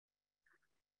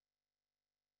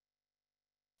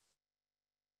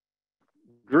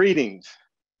Greetings.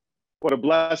 What a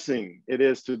blessing it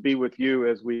is to be with you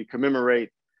as we commemorate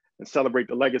and celebrate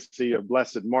the legacy of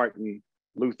Blessed Martin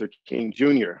Luther King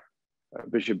Jr.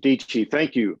 Bishop Dichi,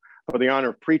 thank you for the honor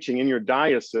of preaching in your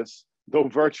diocese, though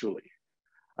virtually.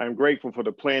 I am grateful for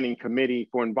the planning committee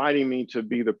for inviting me to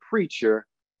be the preacher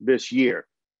this year.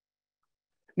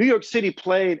 New York City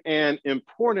played an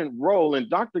important role in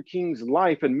Dr. King's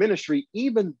life and ministry,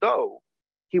 even though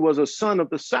he was a son of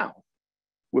the South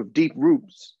with deep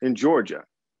roots in Georgia.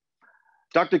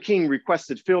 Dr. King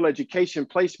requested field education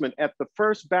placement at the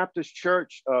First Baptist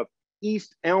Church of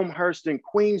East Elmhurst in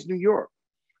Queens, New York,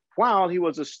 while he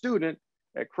was a student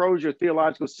at Crozier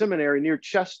Theological Seminary near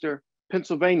Chester,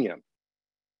 Pennsylvania.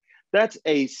 That's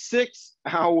a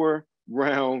 6-hour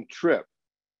round trip.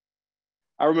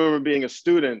 I remember being a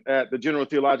student at the General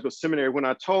Theological Seminary when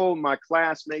I told my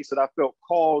classmates that I felt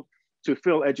called to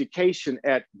field education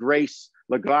at Grace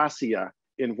La Gracia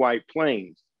in White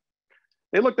Plains.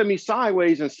 They looked at me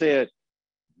sideways and said,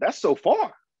 "That's so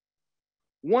far."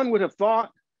 One would have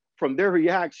thought from their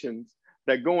reactions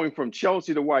that going from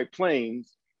Chelsea to White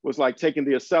Plains was like taking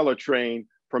the Acela train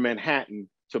from Manhattan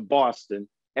to Boston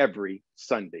every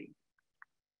Sunday.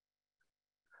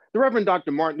 The Reverend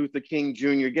Dr. Martin Luther King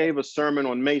Jr. gave a sermon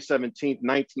on May 17,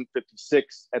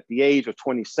 1956, at the age of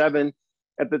 27,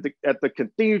 at the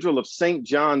Cathedral of St.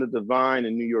 John the Divine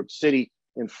in New York City,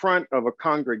 in front of a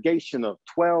congregation of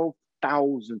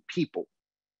 12,000 people.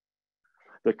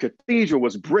 The cathedral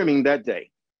was brimming that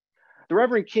day. The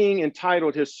Reverend King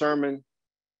entitled his sermon,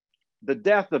 "The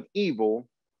Death of Evil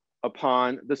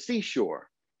Upon the Seashore,"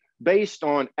 based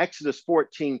on Exodus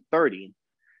 14:30,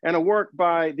 and a work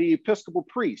by the Episcopal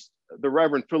priest, the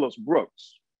Reverend Phillips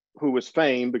Brooks, who was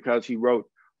famed because he wrote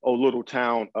 "O Little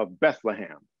Town of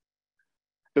Bethlehem."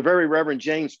 The very Reverend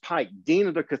James Pike, Dean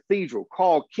of the Cathedral,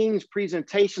 called King's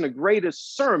presentation the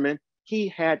greatest sermon he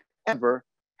had ever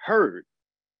heard.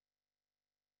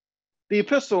 The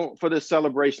epistle for this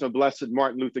celebration of Blessed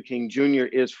Martin Luther King Jr.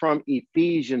 is from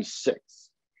Ephesians 6.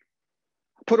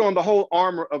 "Put on the whole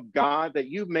armor of God that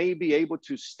you may be able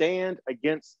to stand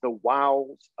against the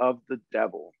wiles of the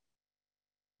devil."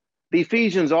 The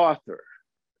Ephesians author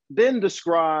then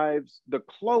describes the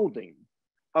clothing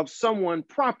of someone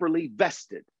properly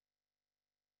vested: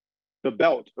 the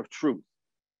belt of truth,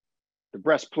 the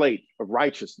breastplate of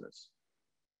righteousness,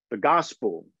 the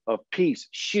gospel of peace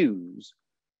shoes,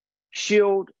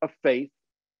 shield of faith,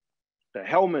 the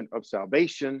helmet of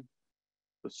salvation,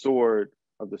 the sword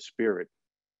of the Spirit.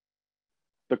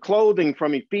 The clothing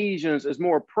from Ephesians is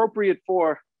more appropriate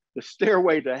for the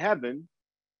stairway to heaven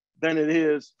than it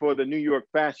is for the New York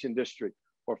Fashion District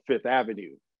or Fifth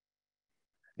Avenue.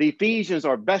 The Ephesians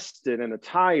are vested and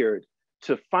attired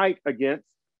to fight against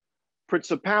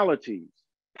principalities,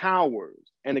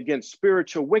 powers, and against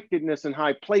spiritual wickedness in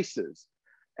high places,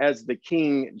 as the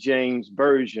King James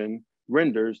Version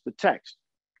renders the text.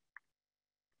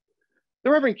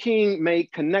 The Reverend King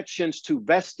made connections to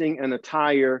vesting and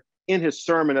attire in his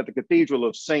sermon at the Cathedral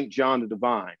of St. John the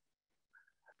Divine.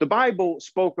 The Bible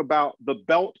spoke about the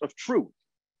belt of truth.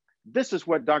 This is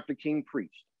what Dr. King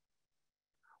preached.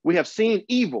 "We have seen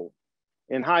evil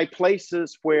in high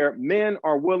places where men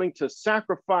are willing to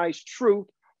sacrifice truth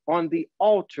on the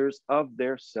altars of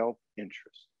their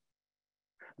self-interest.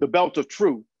 The belt of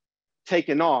truth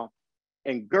taken off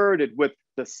and girded with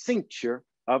the cincture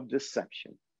of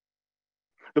deception."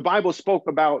 The Bible spoke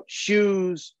about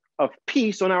shoes of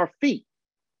peace on our feet.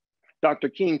 Dr.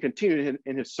 King continued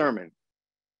in his sermon.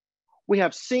 "We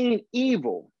have seen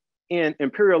evil in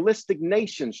imperialistic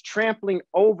nations trampling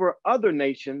over other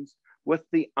nations with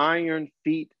the iron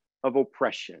feet of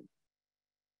oppression.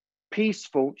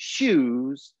 Peaceful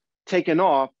shoes taken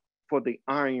off for the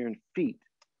iron feet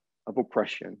of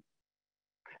oppression."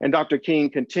 And Dr. King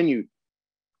continued,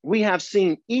 "We have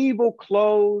seen evil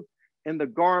clothed in the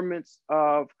garments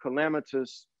of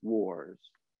calamitous wars."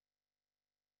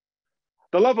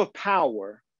 The love of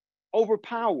power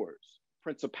overpowers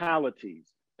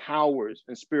principalities, powers,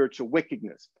 and spiritual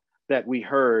wickedness that we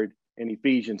heard in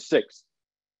Ephesians 6.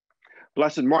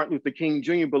 Blessed Martin Luther King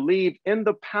Jr. believed in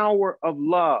the power of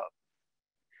love.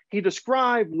 He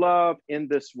described love in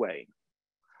this way: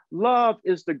 "Love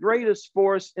is the greatest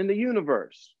force in the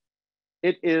universe.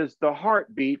 It is the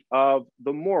heartbeat of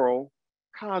the moral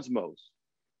cosmos.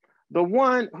 The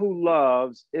one who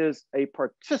loves is a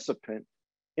participant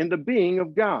in the being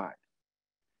of God."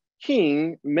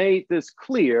 King made this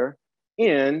clear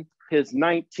in his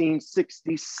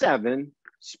 1967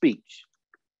 speech.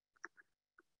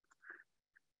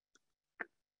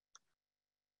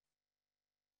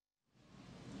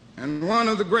 And one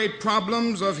of the great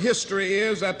problems of history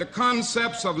is that the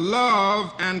concepts of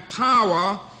love and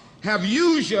power have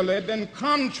usually been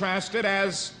contrasted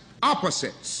as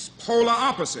opposites, polar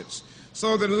opposites.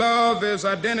 So that love is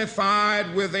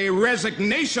identified with a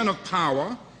resignation of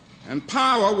power and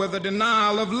power with a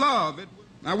denial of love.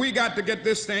 Now we got to get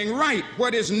this thing right.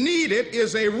 What is needed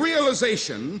is a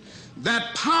realization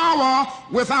that power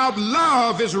without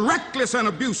love is reckless and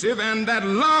abusive, and that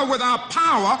love without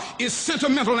power is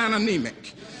sentimental and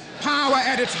anemic. Power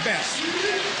at its best.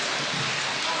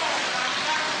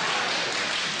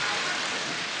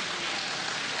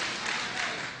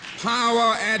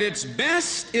 Power at its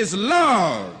best is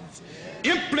love,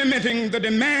 implementing the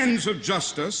demands of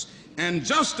justice, and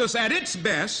justice at its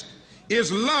best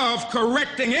is love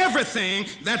correcting everything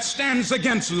that stands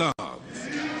against love.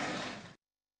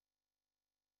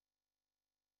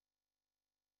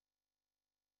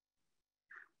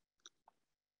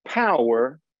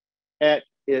 Power at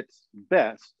its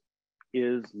best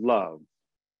is love.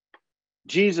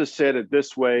 Jesus said it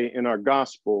this way in our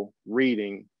gospel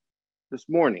reading this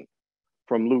morning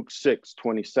from Luke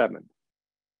 6:27.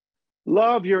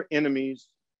 Love your enemies,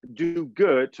 do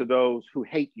good to those who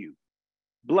hate you,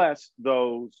 bless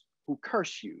those who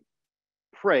curse you,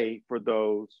 pray for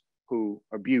those who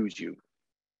abuse you.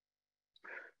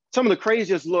 Some of the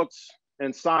craziest looks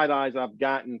and side eyes I've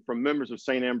gotten from members of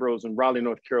St. Ambrose in Raleigh,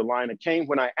 North Carolina came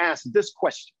when I asked this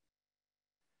question: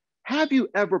 have you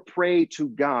ever prayed to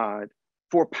God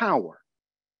for power?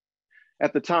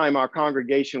 At the time, our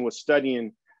congregation was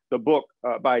studying the book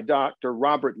by Dr.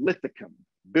 Robert Lithicum,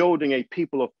 Building a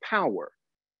People of Power,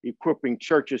 Equipping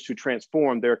Churches to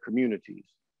Transform Their Communities.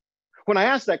 When I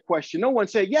asked that question, no one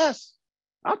said, yes,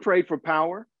 I prayed for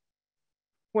power.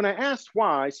 When I asked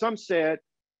why, some said,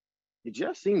 it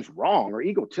just seems wrong or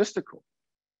egotistical.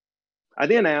 I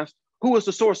then asked, who is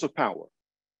the source of power?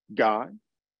 God.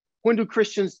 When do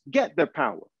Christians get their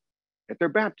power? At their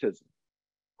baptism.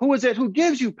 Who is it who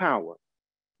gives you power?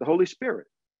 The Holy Spirit.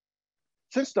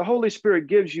 Since the Holy Spirit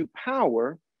gives you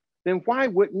power, then why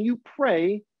wouldn't you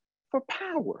pray for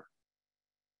power?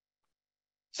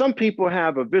 Some people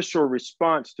have a visceral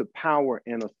response to power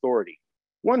and authority.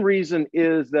 One reason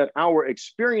is that our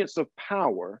experience of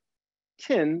power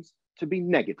tends to be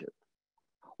negative.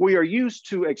 We are used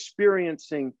to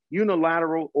experiencing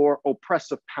unilateral or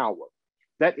oppressive power.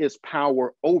 That is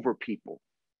power over people.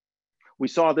 We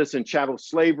saw this in chattel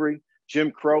slavery, Jim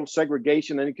Crow,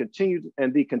 segregation,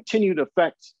 and the continued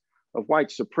effects of white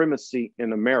supremacy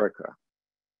in America.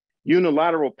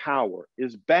 Unilateral power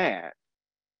is bad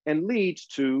and leads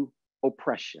to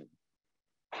oppression.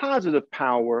 Positive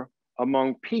power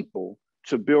among people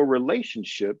to build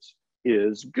relationships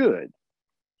is good.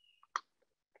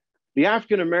 The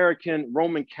African-American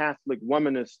Roman Catholic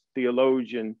womanist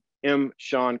theologian M.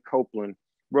 Shawn Copeland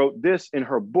wrote this in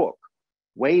her book,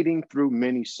 Wading Through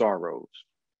Many Sorrows.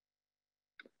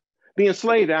 The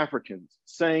enslaved Africans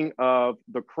sang of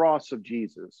the cross of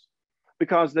Jesus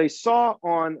because they saw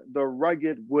on the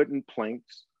rugged wooden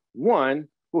planks one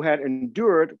who had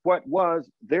endured what was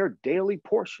their daily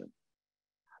portion.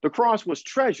 The cross was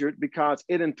treasured because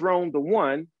it enthroned the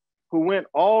one who went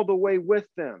all the way with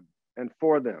them and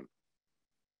for them.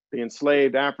 The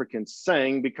enslaved Africans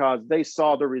sang because they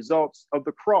saw the results of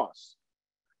the cross,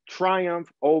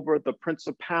 triumph over the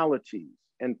principalities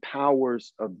and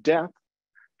powers of death,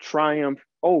 triumph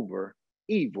over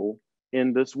evil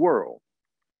in this world.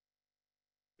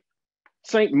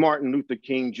 St. Martin Luther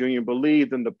King Jr.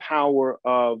 believed in the power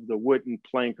of the wooden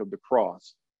plank of the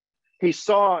cross. He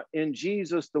saw in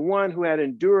Jesus the one who had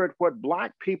endured what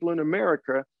Black people in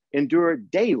America endured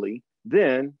daily,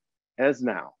 then as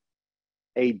now,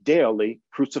 a daily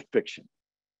crucifixion.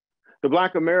 The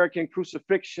Black American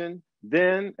crucifixion,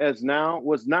 then as now,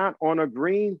 was not on a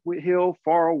green hill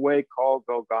far away called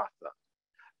Golgotha,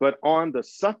 but on the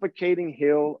suffocating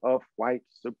hill of white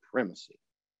supremacy.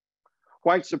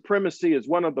 White supremacy is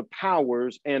one of the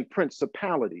powers and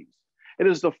principalities. It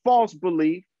is the false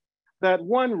belief that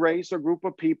one race or group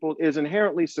of people is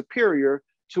inherently superior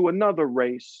to another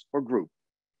race or group.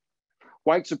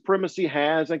 White supremacy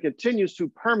has and continues to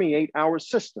permeate our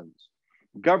systems,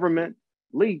 government,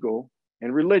 legal,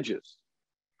 and religious.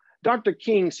 Dr.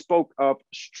 King spoke of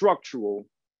structural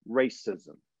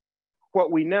racism,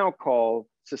 what we now call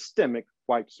systemic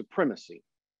white supremacy.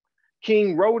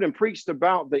 King wrote and preached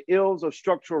about the ills of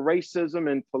structural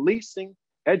racism in policing,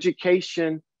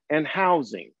 education, and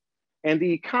housing, and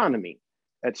the economy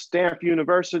at Stanford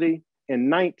University in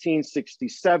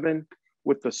 1967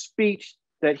 with the speech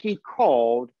that he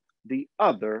called The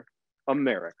Other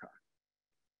America.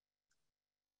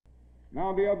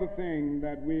 Now, the other thing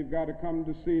that we've got to come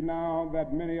to see now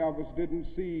that many of us didn't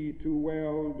see too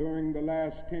well during the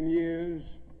last 10 years,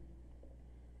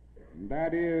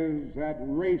 that is that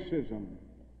racism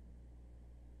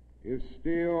is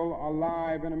still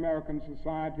alive in American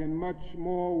society and much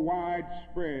more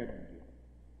widespread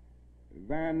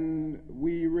than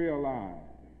we realize.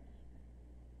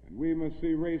 And we must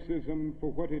see racism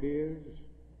for what it is.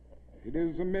 It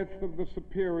is a myth of the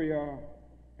superior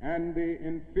and the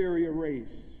inferior race.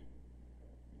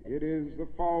 It is the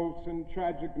false and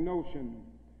tragic notion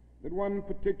that one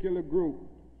particular group,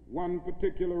 one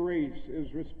particular race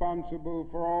is responsible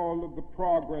for all of the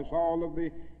progress, all of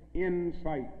the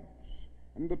insights,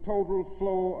 and the total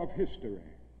flow of history.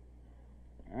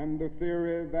 And the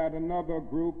theory that another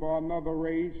group or another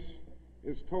race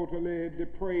is totally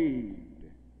depraved,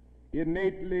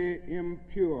 innately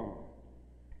impure,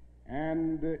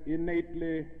 and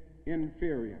innately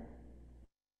inferior.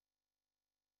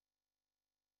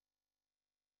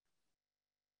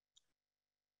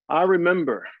 I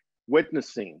remember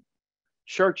witnessing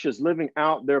churches living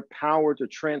out their power to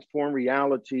transform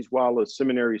realities while a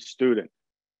seminary student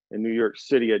in New York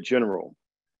City at General.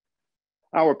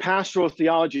 Our pastoral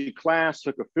theology class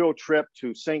took a field trip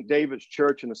to St. David's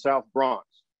Church in the South Bronx.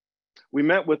 We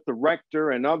met with the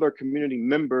rector and other community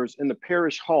members in the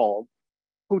parish hall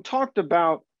who talked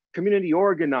about community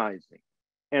organizing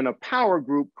and a power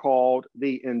group called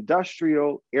the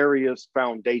Industrial Areas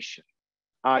Foundation,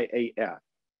 IAF.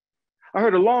 I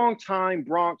heard a longtime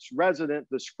Bronx resident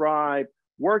describe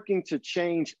working to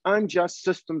change unjust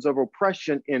systems of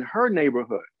oppression in her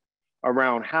neighborhood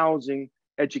around housing,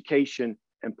 education,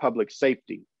 and public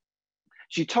safety.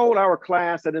 She told our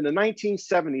class that in the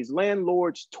 1970s,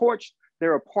 landlords torched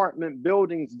their apartment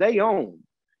buildings they owned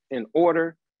in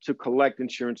order to collect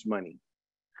insurance money.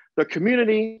 The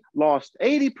community lost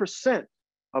 80%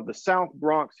 of the South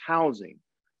Bronx housing,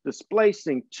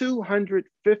 displacing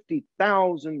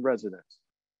 250,000 residents.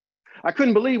 I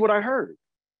couldn't believe what I heard.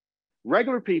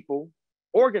 Regular people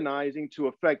organizing to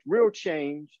affect real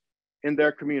change in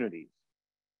their communities.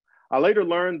 I later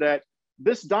learned that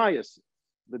this diocese,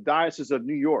 the Diocese of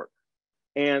New York,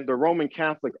 and the Roman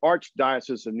Catholic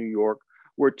Archdiocese of New York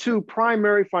were two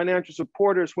primary financial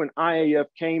supporters when IAF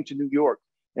came to New York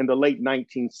in the late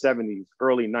 1970s,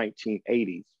 early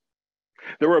 1980s.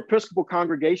 There were Episcopal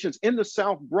congregations in the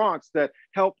South Bronx that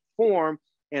helped form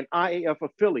an IAF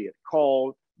affiliate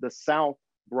called the South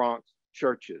Bronx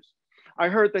Churches. I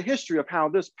heard the history of how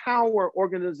this power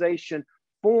organization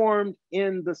formed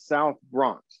in the South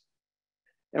Bronx.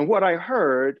 And what I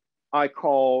heard, I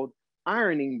called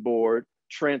ironing board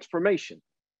transformation.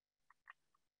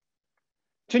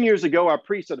 10 years ago, I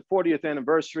preached at the 40th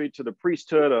anniversary to the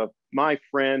priesthood of my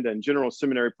friend and general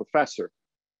seminary professor.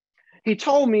 He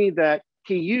told me that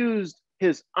he used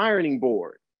his ironing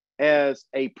board as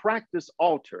a practice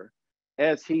altar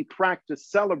as he practiced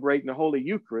celebrating the Holy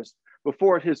Eucharist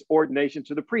before his ordination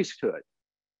to the priesthood.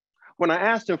 When I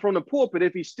asked him from the pulpit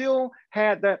if he still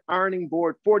had that ironing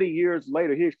board 40 years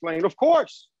later, he explained, of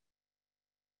course.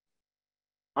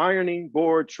 Ironing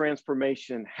board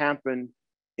transformation happened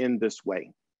in this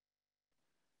way.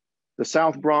 The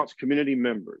South Bronx community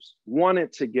members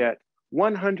wanted to get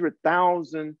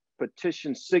 100,000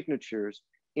 petition signatures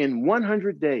in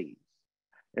 100 days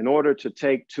in order to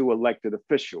take to elected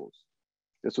officials.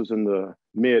 This was in the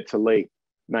mid to late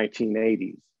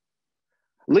 1980s.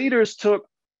 Leaders took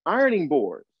ironing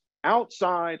boards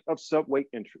outside of subway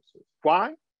entrances.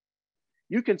 Why?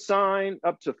 You can sign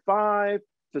up to 5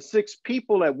 to 6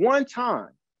 people at one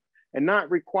time and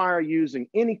not require using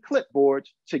any clipboards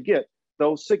to get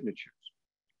those signatures.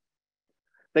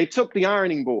 They took the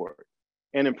ironing board,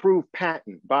 an improved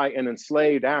patent by an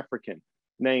enslaved African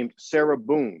named Sarah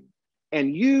Boone,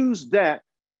 and used that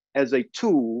as a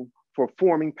tool for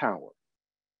forming power.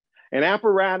 An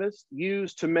apparatus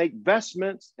used to make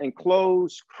vestments and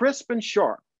clothes crisp and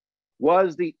sharp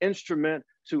was the instrument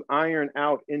to iron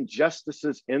out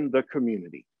injustices in the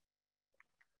community.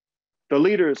 The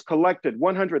leaders collected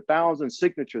 100,000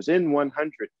 signatures in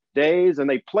 100 days, and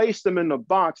they placed them in a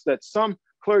box that some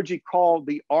clergy called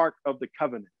the Ark of the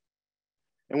Covenant.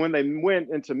 And when they went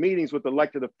into meetings with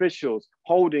elected officials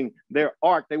holding their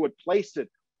ark, they would place it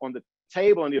on the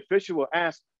table and the official would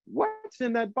ask, what's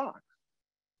in that box?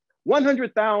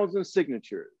 100,000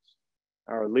 signatures,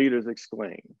 our leaders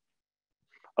exclaimed.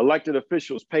 Elected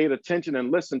officials paid attention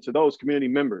and listened to those community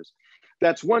members.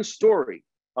 That's one story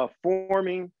of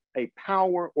forming a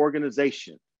power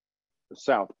organization, the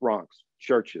South Bronx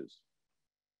Churches.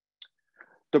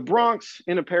 The Bronx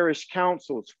Interparish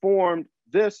Councils formed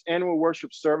this annual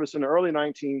worship service in the early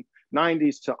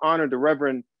 1990s to honor the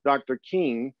Reverend Dr.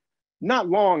 King not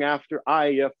long after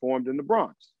IAF formed in the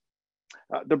Bronx.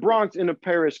 The Bronx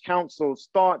Inter-Parish Councils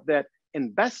thought that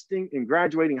investing in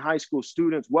graduating high school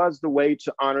students was the way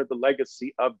to honor the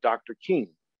legacy of Dr. King.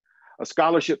 A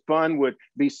scholarship fund would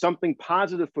be something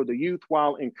positive for the youth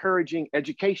while encouraging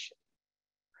education.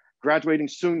 Graduating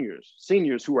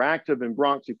seniors who were active in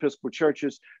Bronx Episcopal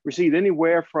churches received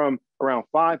anywhere from around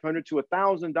 $500 to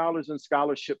 $1,000 in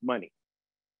scholarship money.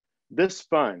 This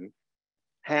fund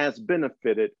has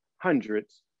benefited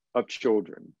hundreds of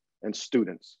children and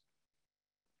students.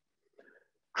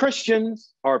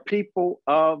 Christians are people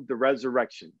of the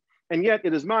resurrection. And yet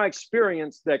it is my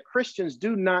experience that Christians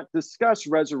do not discuss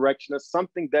resurrection as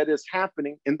something that is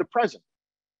happening in the present.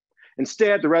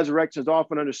 Instead, the resurrection is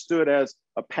often understood as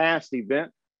a past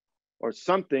event or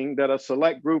something that a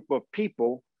select group of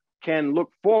people can look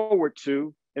forward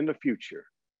to in the future.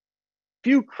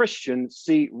 Few Christians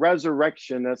see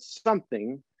resurrection as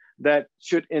something that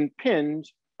should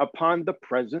impinge upon the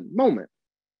present moment.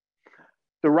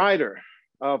 The writer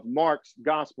of Mark's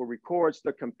gospel records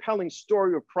the compelling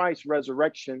story of Christ's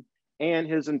resurrection and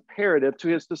his imperative to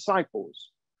his disciples.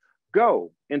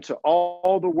 Go into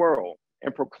all the world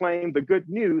and proclaim the good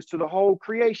news to the whole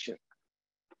creation.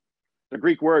 The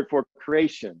Greek word for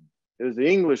creation is the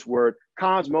English word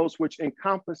cosmos, which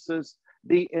encompasses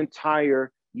the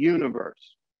entire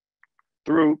universe.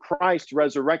 Through Christ's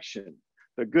resurrection,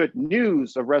 the good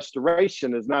news of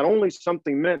restoration is not only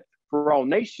something meant for all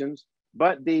nations,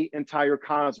 but the entire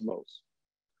cosmos.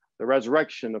 The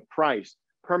resurrection of Christ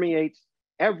permeates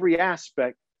every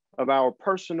aspect of our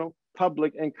personal,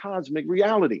 public, and cosmic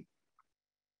reality.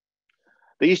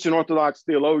 The Eastern Orthodox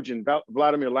theologian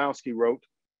Vladimir Lausky wrote,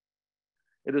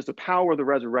 "It is the power of the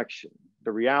resurrection,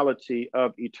 the reality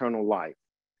of eternal life.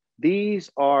 These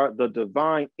are the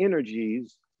divine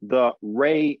energies, the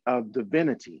ray of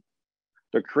divinity,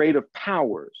 the creative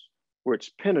powers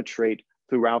which penetrate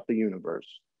throughout the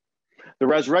universe. The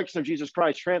resurrection of Jesus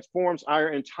Christ transforms our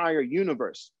entire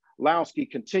universe." Lausky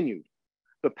continued,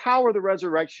 "The power of the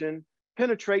resurrection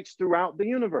penetrates throughout the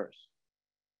universe.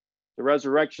 The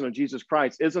resurrection of Jesus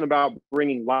Christ isn't about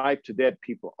bringing life to dead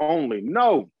people only.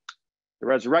 No, the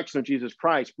resurrection of Jesus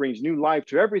Christ brings new life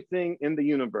to everything in the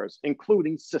universe,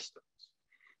 including systems.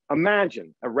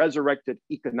 Imagine a resurrected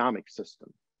economic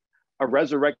system, a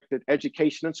resurrected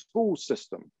education and school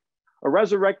system, a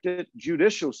resurrected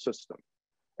judicial system,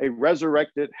 a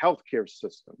resurrected healthcare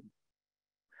system.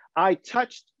 I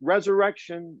touched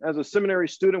resurrection as a seminary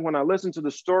student when I listened to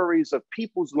the stories of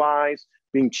people's lives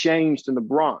being changed in the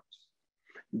Bronx.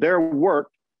 Their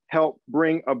work helped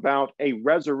bring about a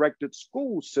resurrected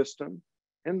school system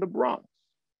in the Bronx.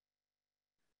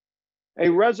 A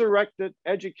resurrected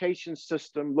education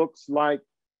system looks like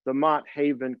the Mott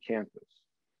Haven campus,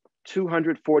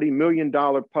 $240 million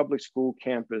public school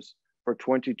campus for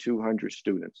 2,200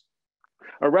 students.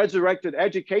 A resurrected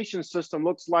education system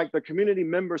looks like the community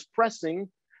members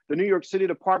pressing the New York City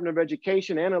Department of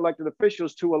Education and elected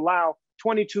officials to allow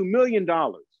 $22 million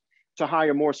to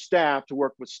hire more staff to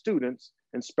work with students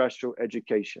in special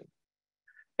education.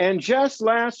 And just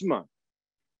last month,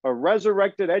 a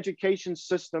resurrected education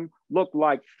system looked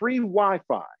like free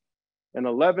Wi-Fi and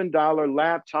 $11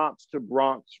 laptops to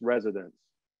Bronx residents.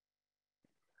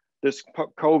 This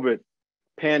COVID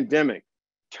pandemic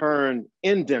turned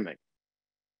endemic,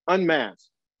 unmasked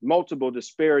multiple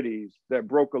disparities that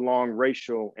broke along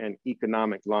racial and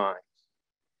economic lines.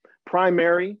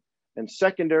 Primary and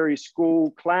secondary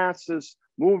school classes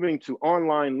moving to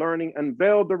online learning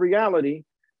unveiled the reality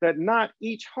that not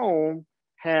each home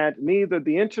had neither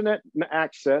the internet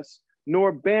access,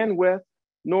 nor bandwidth,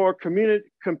 nor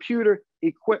computer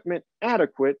equipment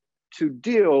adequate to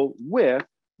deal with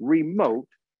remote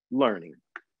learning.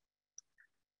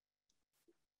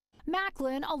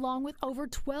 Macklin, along with over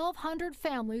 1,200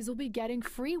 families, will be getting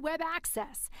free web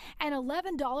access and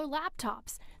 $11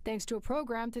 laptops, thanks to a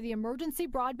program through the Emergency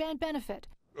Broadband Benefit.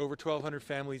 Over 1,200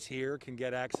 families here can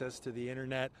get access to the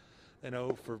internet,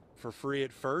 for free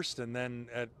at first, and then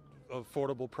at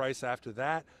affordable price after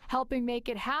that. Helping make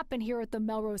it happen here at the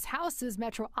Melrose Houses,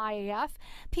 Metro IAF,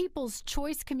 People's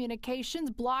Choice Communications,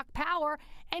 Block Power,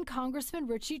 and Congressman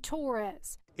Richie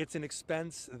Torres. It's an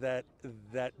expense that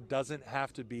doesn't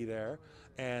have to be there,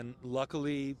 and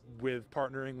luckily, with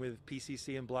partnering with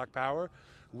PCC and Block Power,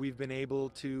 we've been able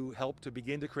to help to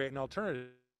begin to create an alternative.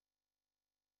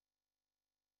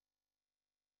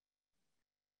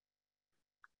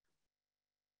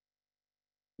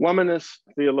 Womanist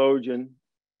theologian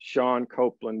Sean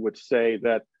Copeland would say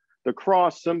that the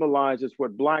cross symbolizes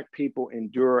what Black people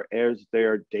endure as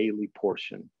their daily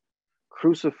portion.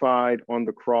 Crucified on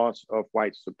the cross of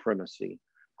white supremacy,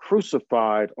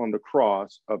 crucified on the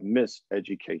cross of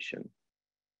miseducation.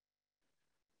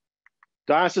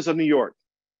 Diocese of New York,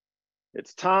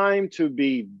 it's time to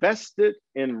be vested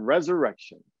in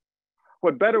resurrection.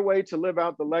 What better way to live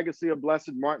out the legacy of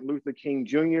Blessed Martin Luther King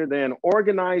Jr. than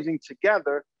organizing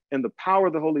together in the power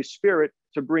of the Holy Spirit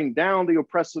to bring down the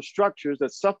oppressive structures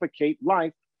that suffocate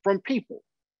life from people?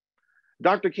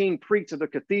 Dr. King preached at the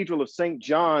Cathedral of St.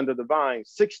 John the Divine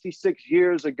 66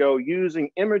 years ago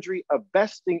using imagery of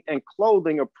vesting and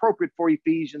clothing appropriate for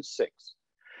Ephesians 6.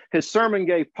 His sermon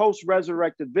gave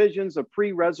post-resurrected visions of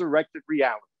pre-resurrected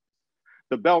reality.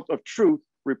 The belt of truth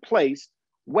replaced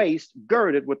waist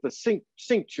girded with the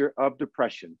cincture of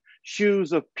depression.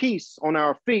 Shoes of peace on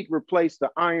our feet replaced the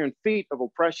iron feet of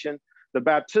oppression. The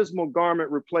baptismal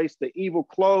garment replaced the evil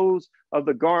clothes of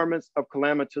the garments of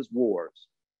calamitous wars.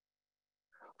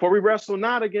 For we wrestle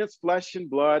not against flesh and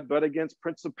blood, but against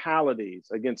principalities,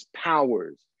 against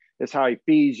powers. Is how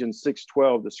Ephesians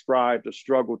 6:12 described the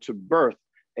struggle to birth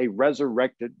a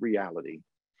resurrected reality.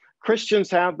 Christians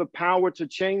have the power to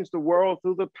change the world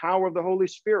through the power of the Holy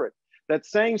Spirit. That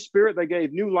same Spirit that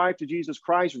gave new life to Jesus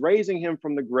Christ, raising him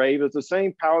from the grave, is the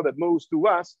same power that moves through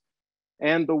us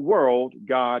and the world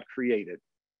God created.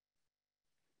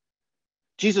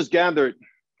 Jesus gathered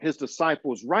his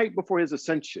disciples right before his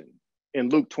ascension in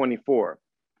Luke 24.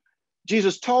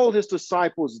 Jesus told his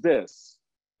disciples this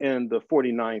in the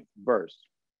 49th verse.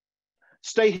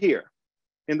 Stay here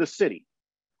in the city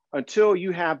until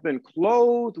you have been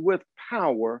clothed with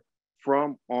power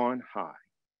from on high.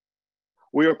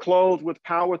 We are clothed with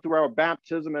power through our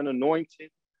baptism and anointing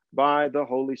by the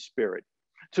Holy Spirit.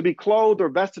 To be clothed or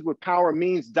vested with power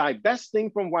means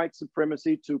divesting from white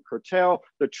supremacy to curtail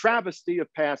the travesty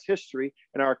of past history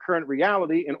and our current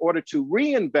reality in order to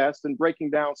reinvest in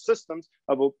breaking down systems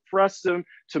of oppression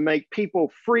to make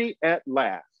people free at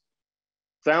last.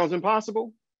 Sounds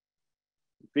impossible?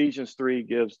 Ephesians 3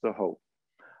 gives the hope.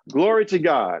 Glory to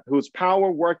God, whose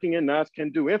power working in us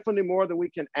can do infinitely more than we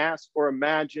can ask or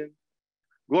imagine.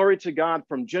 Glory to God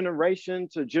from generation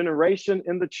to generation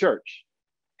in the church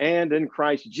and in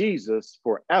Christ Jesus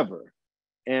forever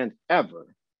and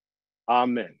ever.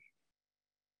 Amen.